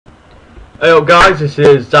Hey up guys, this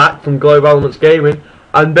is Zach from GlobeElements Gaming,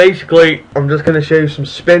 and basically I'm just going to show you some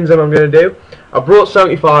spins that I'm going to do. I brought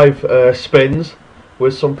 75 spins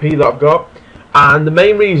with some P that I've got, and the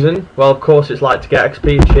main reason, well of course it's like to get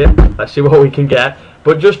XP and shit, let's see what we can get,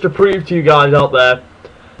 but just to prove to you guys out there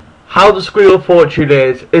how the Squeal of Fortune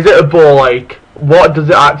is it a ball ache? What does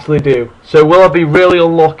it actually do? So will I be really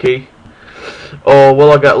unlucky, or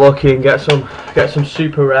will I get lucky and get some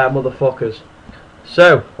super rare motherfuckers?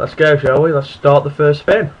 So, let's go, shall we? Let's start the first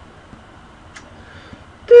spin.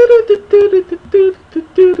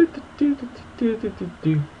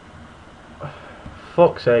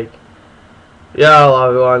 Fuck's sake. Yeah, I'll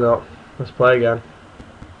have it, why not? Let's play again.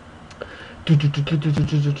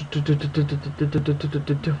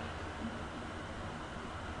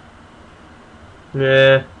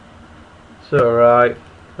 Yeah, it's alright.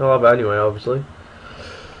 I'll have it anyway, obviously.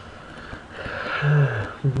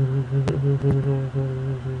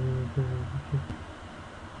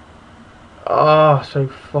 Oh, so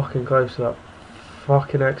fucking close to that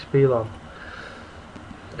fucking XP lamp.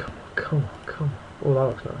 Come on. Oh, that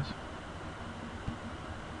looks nice.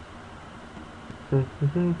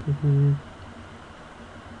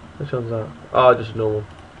 Which one's that? Oh, just a normal.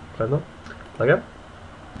 Play that. Play again.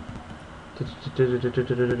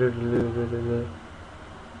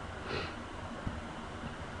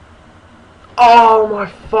 Oh my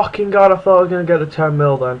fucking god, I thought I was going to get the 10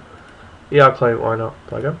 mil then. Yeah, I'll claim it, why not?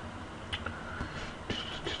 Play again.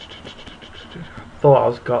 Thought I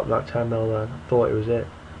was got that 10 mil then. I thought it was it.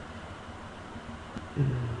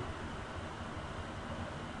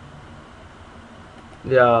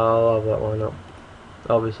 Yeah, I'll have that, why not?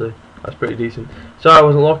 Obviously, that's pretty decent. Sorry I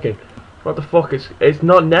wasn't looking. What the fuck, it's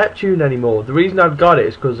not Neptune anymore. The reason I've got it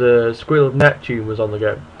is because Squeal of Neptune was on the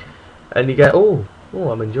go. And you get, oh,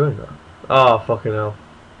 I'm enjoying that. Oh, fucking hell.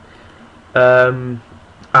 And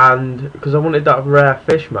because I wanted that rare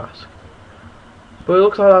fish mask, but it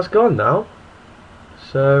looks like that's gone now.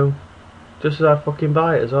 So just as I fucking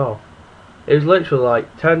buy it as well. It was literally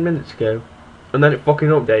like 10 minutes ago, and then it fucking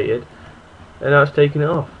updated, and now it's taking it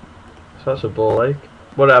off. So that's a ball ache.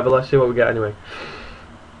 Whatever, let's see what we get anyway.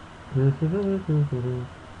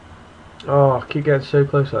 Oh, I keep getting so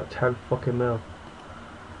close to that 10 fucking mil.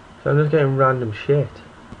 So I'm just getting random shit.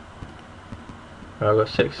 I've got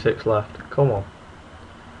 6 left. Come on,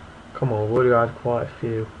 we've already had quite a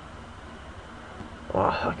few. Oh,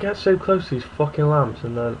 I get so close to these fucking lamps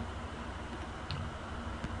and then...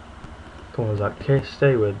 Come on, Zach,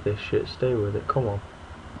 stay with this shit, stay with it, come on.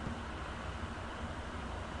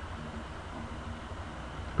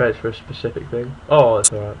 Bet it's for a specific thing. Oh,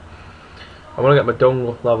 that's alright. I want to get my dung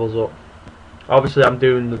levels up. Obviously I'm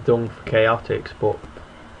doing the dung for chaotics, but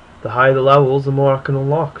the higher the levels, the more I can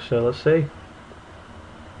unlock, so let's see.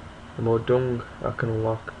 The more dung I can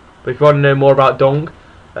unlock. But if you want to know more about dung,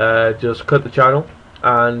 just click the channel,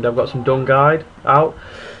 and I've got some dung guide out,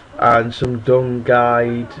 and some dung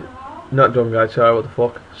guide, not dung guide, sorry, what the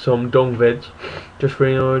fuck, some dung vids, just for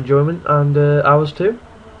your enjoyment, and ours too.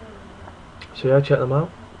 So yeah, check them out.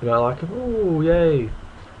 You might like them. Ooh, yay!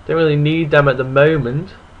 Don't really need them at the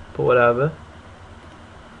moment, but whatever.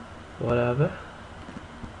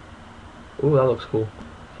 Ooh, that looks cool.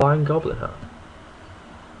 Flying goblin hat.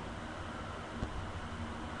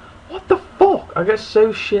 What the fuck? I get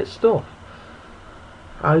so shit stuff.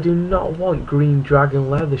 I do not want green dragon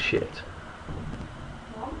leather shit.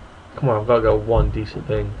 Come on, I've got to go one decent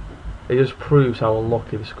thing. It just proves how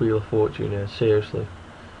unlucky the Squeal of Fortune is, seriously.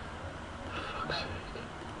 For fuck's sake.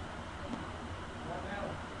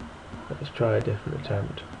 Let's try a different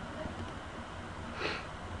attempt.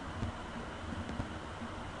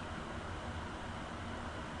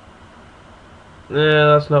 Yeah,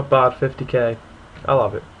 that's not bad, 50k. I'll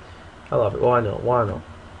have it. Why not? What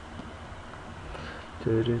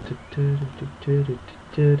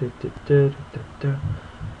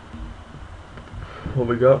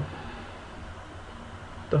we got?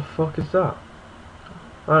 The fuck is that?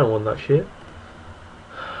 I don't want that shit.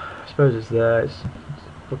 I suppose it's there. It's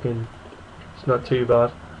fucking. It's not too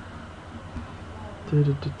bad.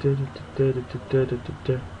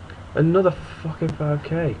 Another fucking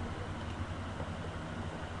 5k.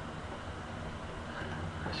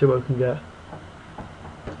 See what we can get.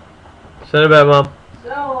 Send a bit, Mum.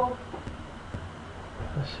 So.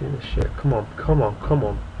 Let's see this shit. Come on.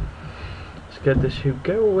 Let's get this shoot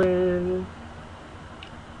going.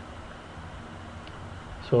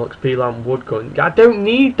 So XP lamp wood cutting. I don't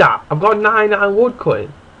need that. I've got 99 wood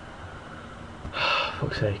cutting.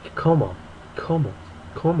 Fuck's sake. Come on.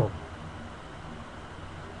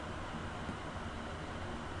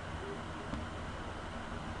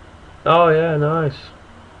 Oh yeah, nice.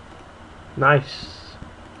 Nice.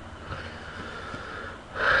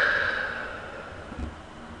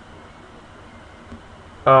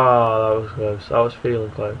 Oh, that was close. I was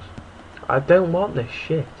feeling close. I don't want this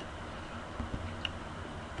shit.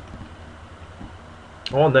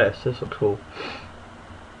 I want this. This looks cool.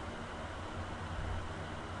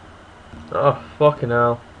 Oh, fucking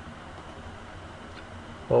hell.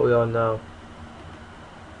 What are we on now?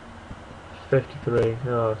 53.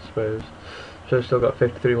 Oh, I suppose. So we've still got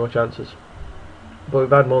 53 more chances. But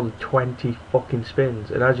we've had more than 20 fucking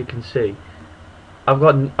spins, and as you can see, I've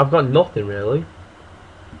got nothing really.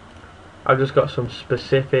 I've just got some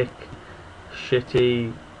specific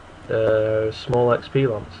shitty small XP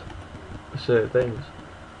lamps for certain things.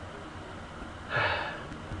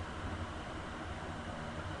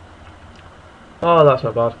 Oh, that's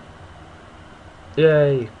not bad.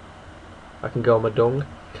 Yay! I can go on my dung.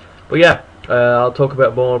 But yeah, I'll talk a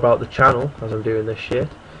bit more about the channel as I'm doing this shit.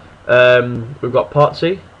 We've got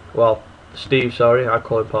Potsy. Well, Steve, sorry, I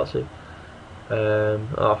call him Potsy.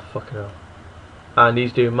 Oh, fucking hell. And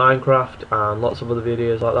he's doing Minecraft and lots of other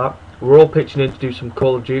videos like that. We're all pitching in to do some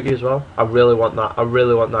Call of Duty as well. I really want that. I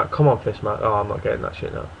really want that. Come on, Fistmat. Oh, I'm not getting that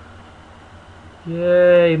shit now.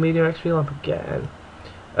 Yay, medium XP lamp again.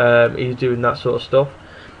 He's doing that sort of stuff.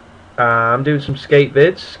 I'm doing some skate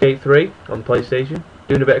vids, Skate 3 on PlayStation.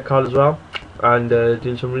 Doing a bit of COD as well. And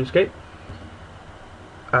doing some Runescape.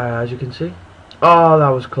 As you can see. Oh, that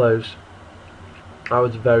was close. That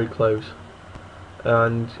was very close.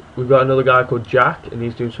 And we've got another guy called Jack, and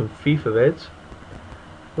he's doing some FIFA vids.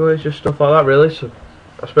 Well, it's just stuff like that really. So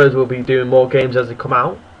I suppose we'll be doing more games as they come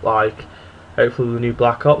out, like hopefully the new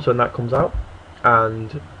Black Ops when that comes out.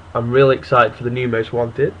 And I'm really excited for the new Most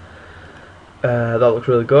Wanted. That looks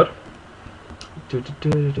really good.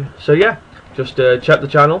 So yeah, just check the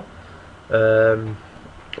channel. I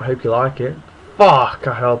hope you like it. Fuck!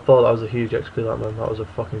 I thought that was a huge XP lamp, man. That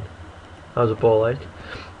was a ball ache.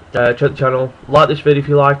 Check the channel, like this video if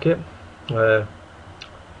you like it.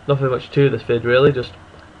 Nothing much to this vid really, just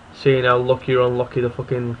seeing how lucky or unlucky the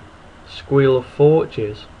fucking Squeal of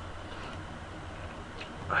Fortune is.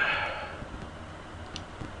 I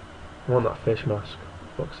want that fish mask,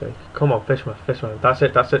 for fuck's sake. Come on, fish mask, fish mask. That's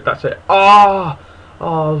it, that's it, that's it. Oh!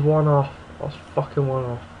 Oh, I was one off. I was fucking one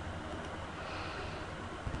off.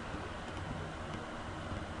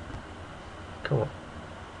 Come on.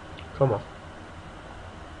 Come on.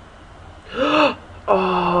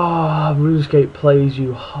 Oh, Runescape plays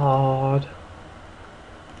you hard.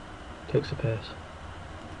 Takes a piss.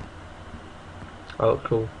 Oh,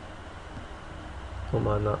 cool. Don't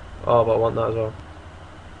mind that. Oh, but I want that as well.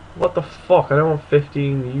 What the fuck? I don't want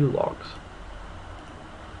 15 U-logs.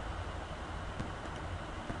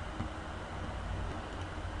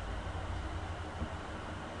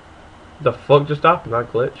 The fuck just happened?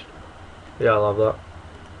 That glitched. Yeah, I love that.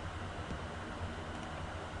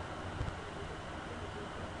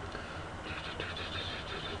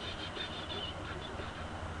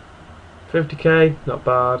 $50k, not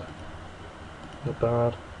bad. Not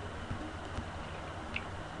bad.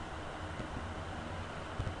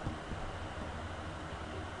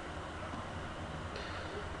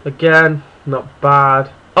 Again, not bad.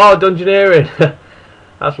 Oh, dungeoneering!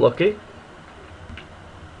 That's lucky.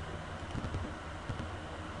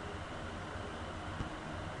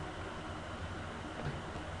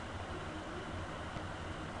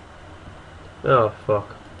 Oh,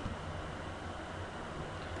 fuck.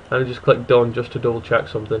 And I just click done just to double check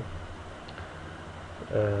something.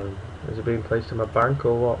 Is it being placed in my bank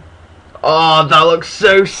or what? Oh, that looks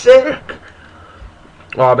so sick!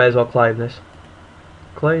 Oh, I may as well claim this.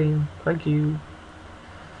 Claim, thank you.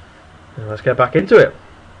 Now let's get back into it.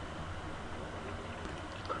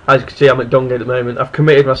 As you can see, I'm at Dungate at the moment. I've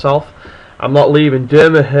committed myself. I'm not leaving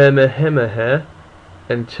Himmer here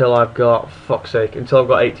until I've got, fuck's sake, until I've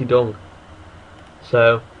got 80 dung.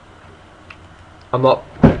 So I'm not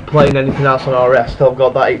playing anything else on RS till I've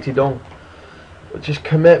got that 80 dung, which is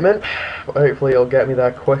commitment, but hopefully it'll get me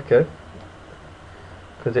there quicker,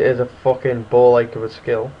 because it is a fucking ball ache of a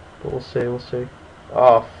skill, but we'll see, we'll see.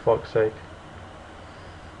 Oh, fuck's sake.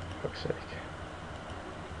 Fuck's sake.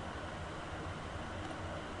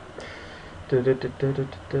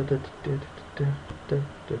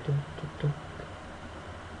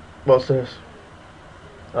 What's this?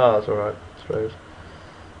 Oh, that's alright, I suppose.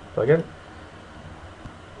 Try again.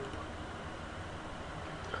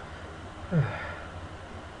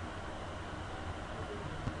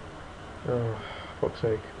 Oh, fuck's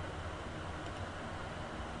sake.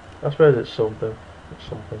 I suppose it's something. It's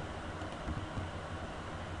something.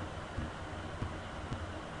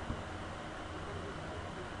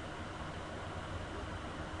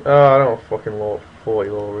 Oh, I don't fucking want 40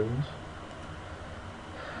 low runes.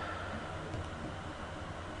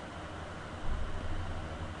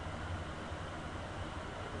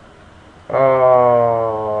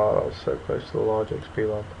 Oh, that was so close to the large XP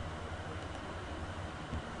lamp.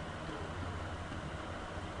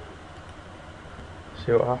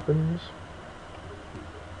 See what happens.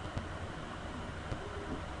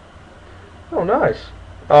 Oh, nice.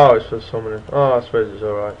 Oh, it's for summoning. Oh, I suppose it's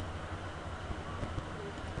alright.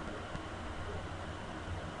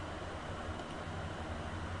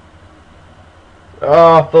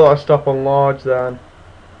 Oh, I thought I'd stop on large then.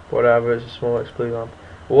 Whatever, it's a small XP lamp.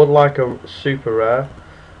 I would like a super rare,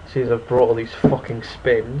 since I've brought all these fucking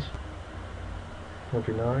spins. That'd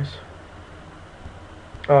be nice.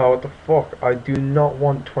 Oh, what the fuck? I do not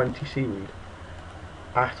want 20 seaweed.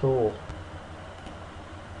 At all.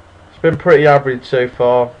 It's been pretty average so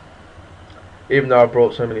far. Even though I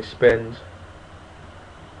brought so many spins.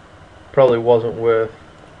 Probably wasn't worth,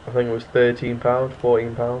 I think it was £13,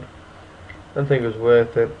 £14. I don't think it was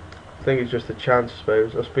worth it. I think it's just a chance, I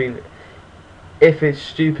suppose. It's been, if it's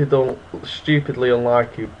stupidly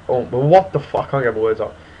unlikely, but what the fuck, I can't get my words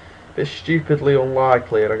out. If it's stupidly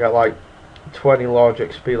unlikely and I get like 20 large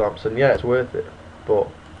XP lamps, then yeah, it's worth it. But,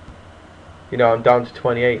 you know, I'm down to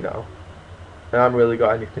 28 now. And I haven't really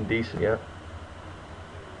got anything decent yet.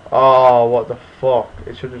 Oh, what the fuck.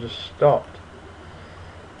 It should have just stopped.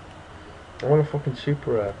 I want a fucking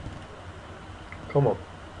super rare. Come on.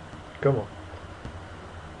 Come on.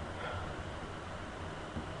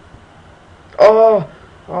 Oh!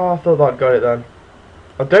 Oh, I thought that got it then.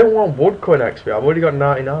 I don't want wood coin XP. I've already got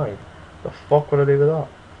 99. The fuck would I do with that?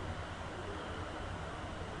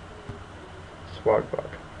 Swag bag.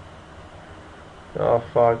 Oh,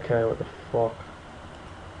 5k, what the fuck.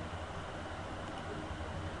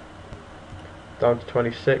 Down to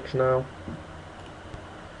 26 now.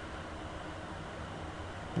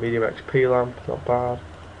 Medium XP lamp, not bad.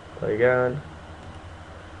 Play again.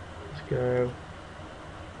 Let's go.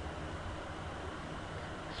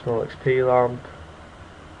 Small XP lamp.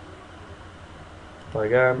 Play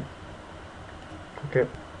again. Click it.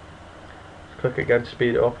 Just click it again to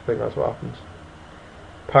speed it up. I think that's what happens.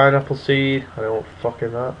 Pineapple seed. I don't want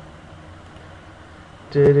fucking that.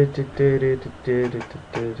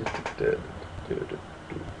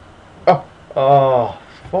 Oh! Oh!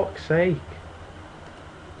 Fuck's sake.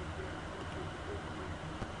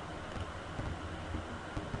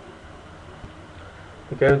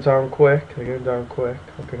 They're going down quick. They're going down quick.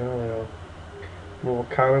 Fucking hell they are. More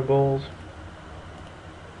cannonballs.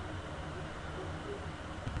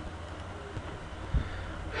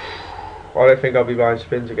 I don't think I'll be buying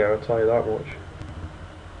spins again, I'll tell you that much.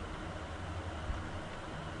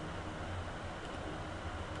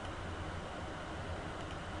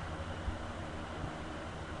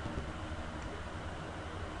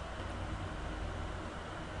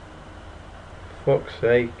 Fuck's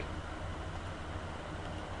sake.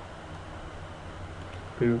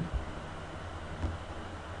 Boom.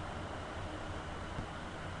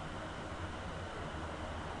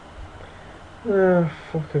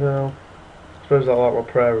 Fucking hell. I suppose I like my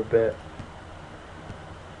prayer a bit.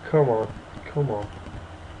 Come on. Come on.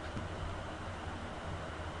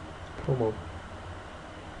 Come on.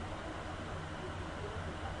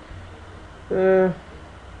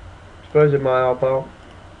 Suppose it might help out.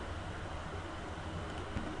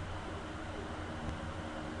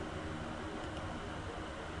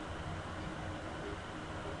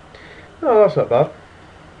 Oh, that's not bad.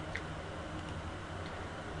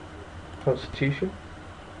 Constitution.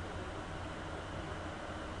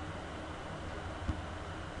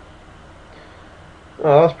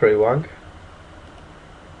 Oh, that's pretty wank.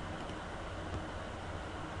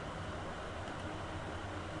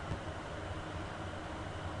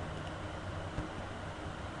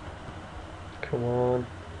 Come on.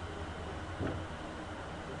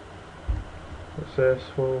 What's this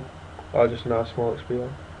for? Oh, just a nice small XP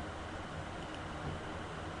one.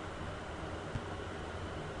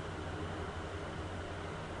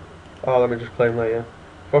 Oh, let me just claim later.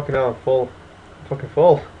 Fucking hell, I'm full. I'm fucking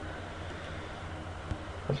full.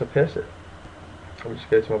 That's a piss it. Let me just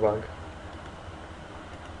go to my bank.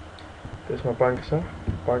 Go to my bank, sir.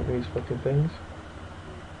 Bank these fucking things.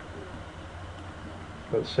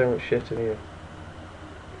 Got so much shit in here.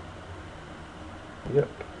 Yep.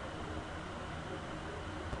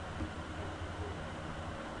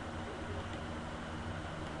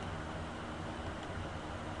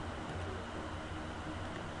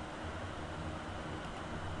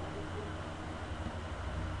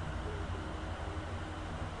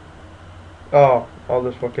 Oh, I'll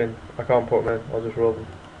just fucking, I can't put them in, I'll just roll them.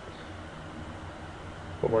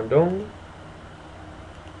 Put Come on, dung.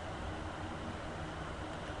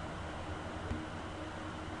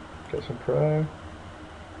 Get some pro.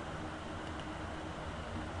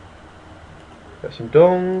 Get some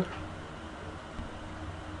dung.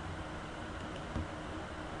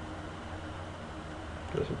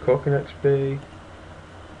 Get some cooking XP.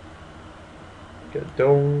 Get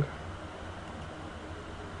dung.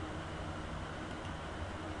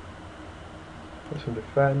 Get some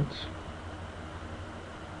defense.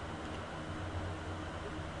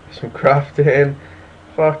 Get some crafting.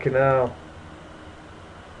 Fucking hell.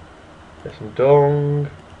 Get some dung.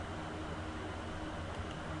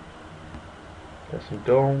 Get some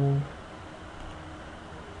dung.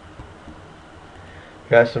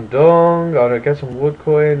 Get some dung. Oh no, get some wood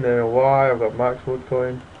coin. Then why? I've got max wood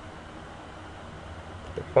coin.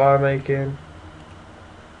 Get fire making.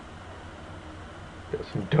 Get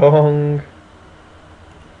some dung.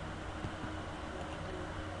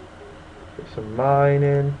 Get some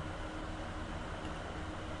mining.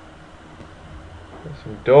 Get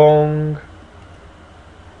some dung.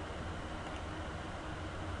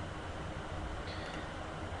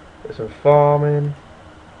 Get some farming.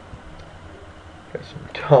 Get some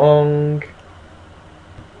dung.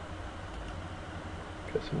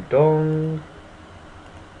 Get some dung.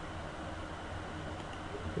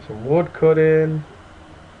 Get some wood cutting.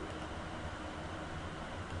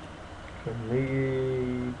 Some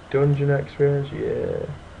me dungeon experience, yeah.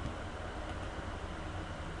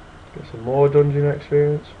 Get some more dungeon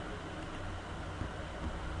experience.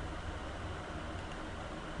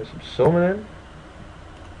 Get some summoning.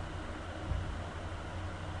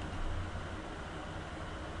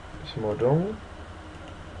 Get some more dung.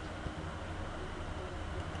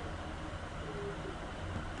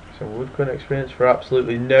 Some woodcutting experience for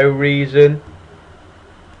absolutely no reason.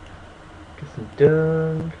 Get some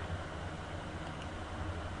dung.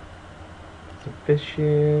 Some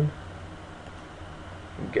fishing.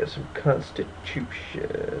 And get some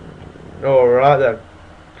constitution. Alright then.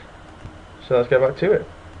 So let's get back to it.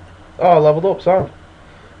 Oh, I leveled up, sound.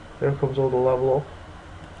 Here comes all the level up.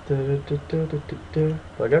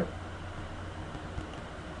 Again.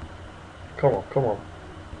 Come on, come on.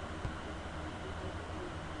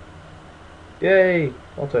 Yay!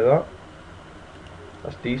 I'll take that.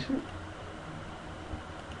 That's decent.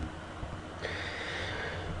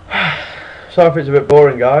 Sorry if it's a bit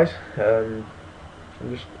boring, guys. I'm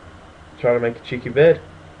just trying to make a cheeky vid.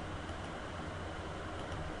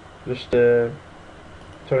 Just trying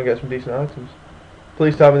to get some decent items.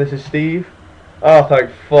 Please tell me this is Steve. Oh,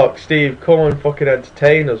 thank fuck, Steve, come and fucking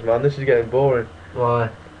entertain us, man. This is getting boring. Why?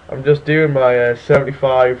 I'm just doing my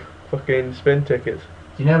 75 fucking spin tickets.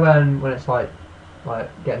 Do you know when it's like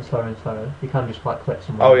getting slower and slower, you can just like click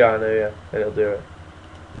somewhere? Oh yeah, I know, yeah. It'll do it.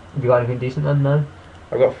 Have you got anything decent then, no?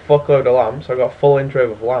 I've got a fuckload of lamps. I've got a full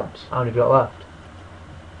intro of lamps. How many have you got left?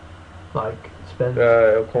 Like, spins?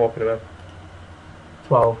 It'll come up in a minute.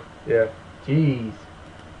 12. Yeah. Jeez.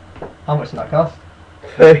 How much did that cost?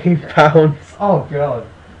 £13. Oh god.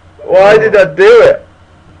 Why did I do it?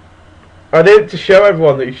 I did it to show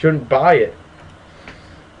everyone that you shouldn't buy it.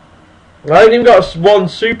 I haven't even got one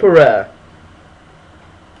super rare.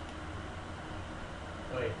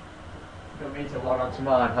 Wait. You don't mean to log on to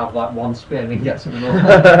mine, have like one spin and get something more?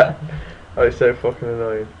 Oh, it's so fucking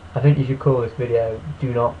annoying. I think you should call this video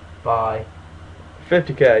 "Do Not Buy."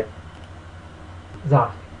 50k.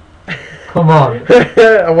 Zach. Come on.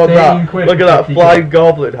 I want that. Look at that 50K. flying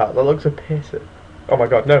goblin hat. That looks a pisser. Oh my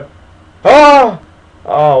god, no. Ah!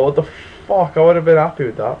 Oh, what the fuck? I would have been happy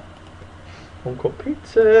with that. Uncle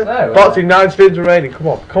Pizza. So, Boxing, 9 spins remaining. Come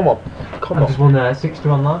on, come on, come I on. just won 60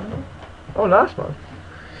 online. Oh, nice, man.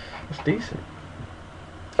 That's decent.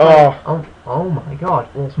 Oh. Oh my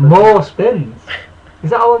god. More spins. More spins.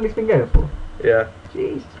 Is that how long it's been going for? Yeah,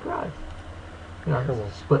 Jesus Christ. You know, Come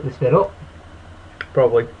on. split this bit up.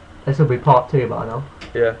 probably. This will be part 2 by now.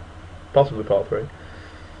 Yeah, possibly part 3.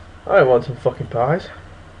 I want some fucking pies.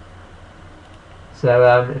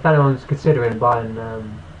 So if anyone's considering buying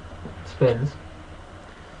spins,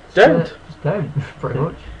 Don't. just don't, pretty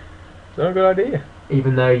much. It's not a good idea.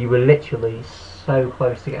 Even though you were literally so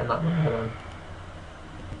close to getting that money.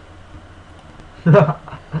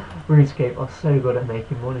 RuneScape are so good at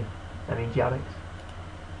making money. I mean, Jarix.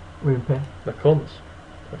 RunePay. They're cunts.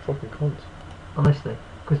 They're fucking cunts. Honestly.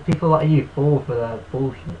 Because people like you fall for their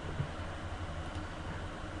bullshit.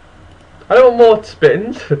 I don't want more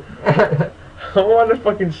spins. I want a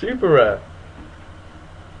fucking super rare.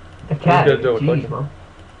 Okay, gonna do it, jeez, like- man.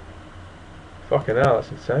 Fucking hell, that's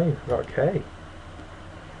insane. I got a K.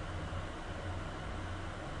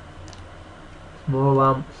 More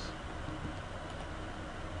lamps.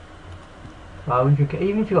 500k.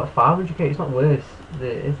 Even if you got 500k, it's not worse,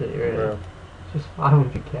 is it? Really? No. It's just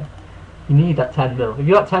 500k. You need that 10 mil. If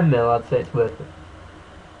you got 10 mil, I'd say it's worth it.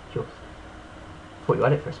 Just. Thought you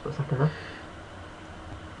had it for a split second there.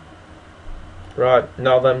 Right,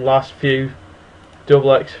 now them last few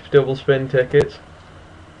double spin tickets.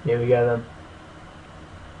 Here we go then.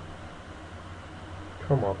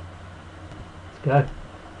 Come on. Let's go.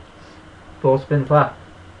 4 spins left.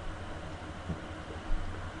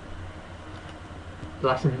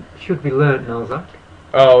 Lesson should be learnt now, Zach.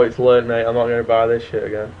 Oh, it's learned, mate. I'm not going to buy this shit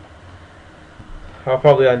again. I'll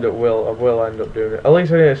probably I will end up doing it. At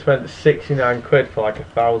least I didn't spend 69 quid for like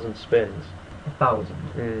 1,000 spins. 1,000?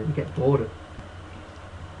 Mm. You get bored of it.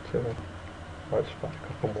 So, I just buy a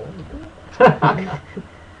couple more.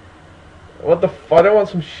 What the f... I don't want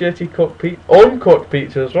some shitty uncooked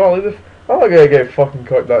pizza as well. I'm not going to get fucking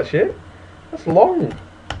cooked that shit. That's long.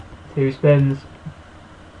 2 spins.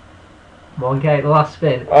 1k, the last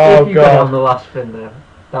spin. Oh, if you God. got on the last spin there,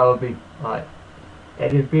 that would be like...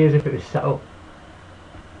 It'd be as if it was set up.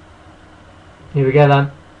 Here we go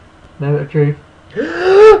then. Moment of truth.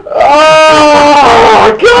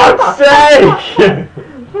 Oh, God's sake!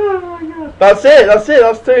 Oh my god. That's it, that's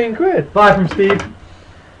 13 quid. Bye from Steve.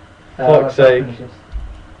 Fuck's sake.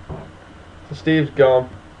 So Steve's gone.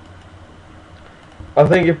 I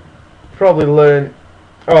think you've probably learned...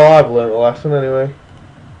 Oh, I've learned a lesson anyway.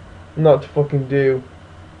 Not to fucking do...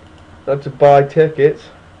 Not to buy tickets.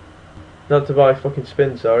 Not to buy fucking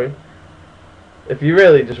spins, sorry. If you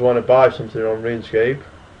really just want to buy something on RuneScape,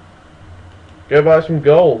 go buy some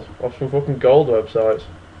gold off some fucking gold websites.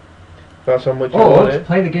 That's how much you want it.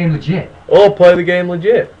 Play the game legit. Or play the game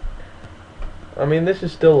legit. I mean, this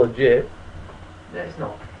is still legit. No, it's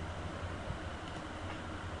not.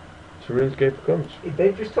 So RuneScape for cunts.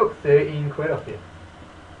 They just took 13 quid off you.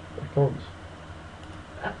 For cunts.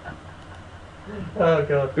 Oh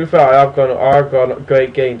god. To be fair, I've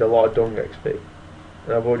gained a lot of dung XP.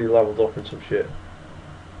 And I've already leveled up in some shit.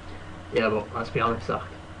 Yeah, but let's be honest, Zach.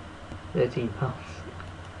 £13.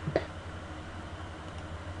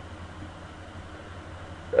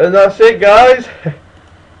 And that's it, guys.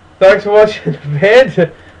 Thanks for watching the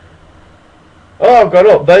vid. Oh, I've gone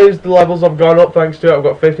up. There's the levels I've gone up thanks to it. I've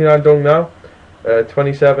got 59 dung now,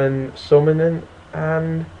 27 summoning,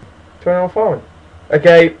 and 21 farming.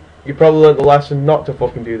 Okay, you probably learnt the lesson not to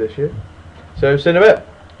fucking do this shit. So, see you in a bit.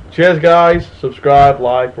 Cheers, guys. Subscribe,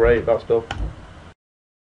 like, rate, that stuff.